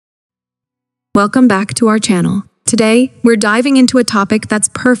Welcome back to our channel. Today, we're diving into a topic that's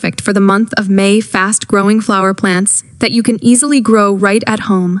perfect for the month of May: fast-growing flower plants that you can easily grow right at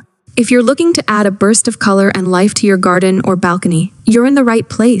home. If you're looking to add a burst of color and life to your garden or balcony, you're in the right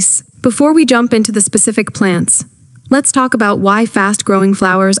place. Before we jump into the specific plants, let's talk about why fast-growing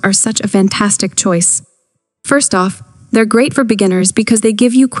flowers are such a fantastic choice. First off, they're great for beginners because they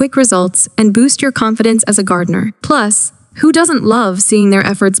give you quick results and boost your confidence as a gardener. Plus, who doesn't love seeing their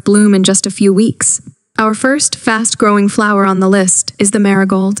efforts bloom in just a few weeks? Our first fast-growing flower on the list is the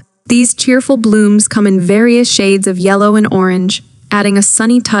marigold. These cheerful blooms come in various shades of yellow and orange, adding a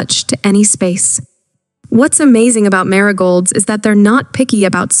sunny touch to any space. What's amazing about marigolds is that they're not picky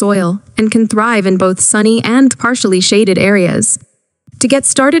about soil and can thrive in both sunny and partially shaded areas. To get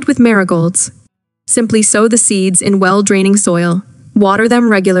started with marigolds, simply sow the seeds in well-draining soil, water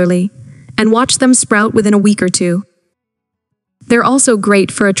them regularly, and watch them sprout within a week or two. They're also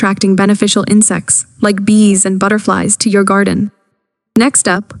great for attracting beneficial insects, like bees and butterflies, to your garden. Next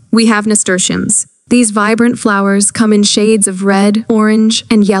up, we have nasturtiums. These vibrant flowers come in shades of red, orange,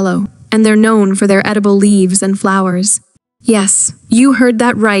 and yellow, and they're known for their edible leaves and flowers. Yes, you heard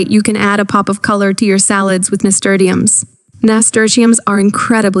that right, you can add a pop of color to your salads with nasturtiums. Nasturtiums are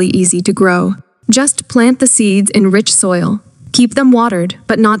incredibly easy to grow. Just plant the seeds in rich soil. Keep them watered,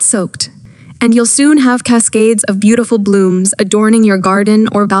 but not soaked, and you'll soon have cascades of beautiful blooms adorning your garden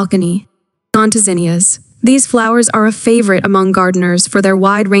or balcony. On to zinnias. These flowers are a favorite among gardeners for their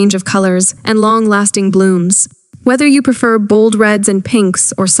wide range of colors and long-lasting blooms. Whether you prefer bold reds and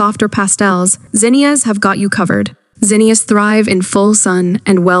pinks or softer pastels, zinnias have got you covered. Zinnias thrive in full sun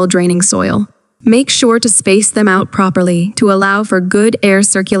and well-draining soil. Make sure to space them out properly to allow for good air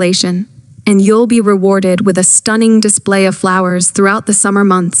circulation, and you'll be rewarded with a stunning display of flowers throughout the summer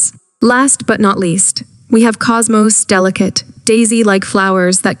months. Last but not least, we have Cosmos delicate, daisy-like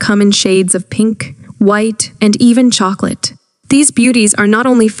flowers that come in shades of pink, white, and even chocolate. These beauties are not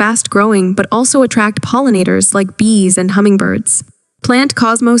only fast-growing but also attract pollinators like bees and hummingbirds. Plant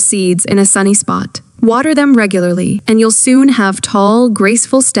Cosmos seeds in a sunny spot. Water them regularly, and you'll soon have tall,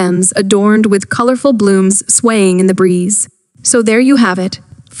 graceful stems adorned with colorful blooms swaying in the breeze. So there you have it,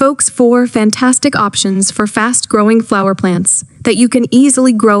 folks, 4 fantastic options for fast-growing flower plants that you can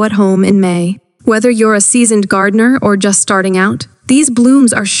easily grow at home in May. Whether you're a seasoned gardener or just starting out, these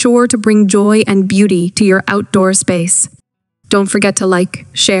blooms are sure to bring joy and beauty to your outdoor space. Don't forget to like,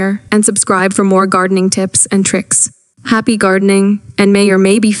 share, and subscribe for more gardening tips and tricks. Happy gardening, and may your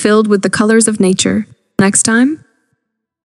May be filled with the colors of nature. Next time,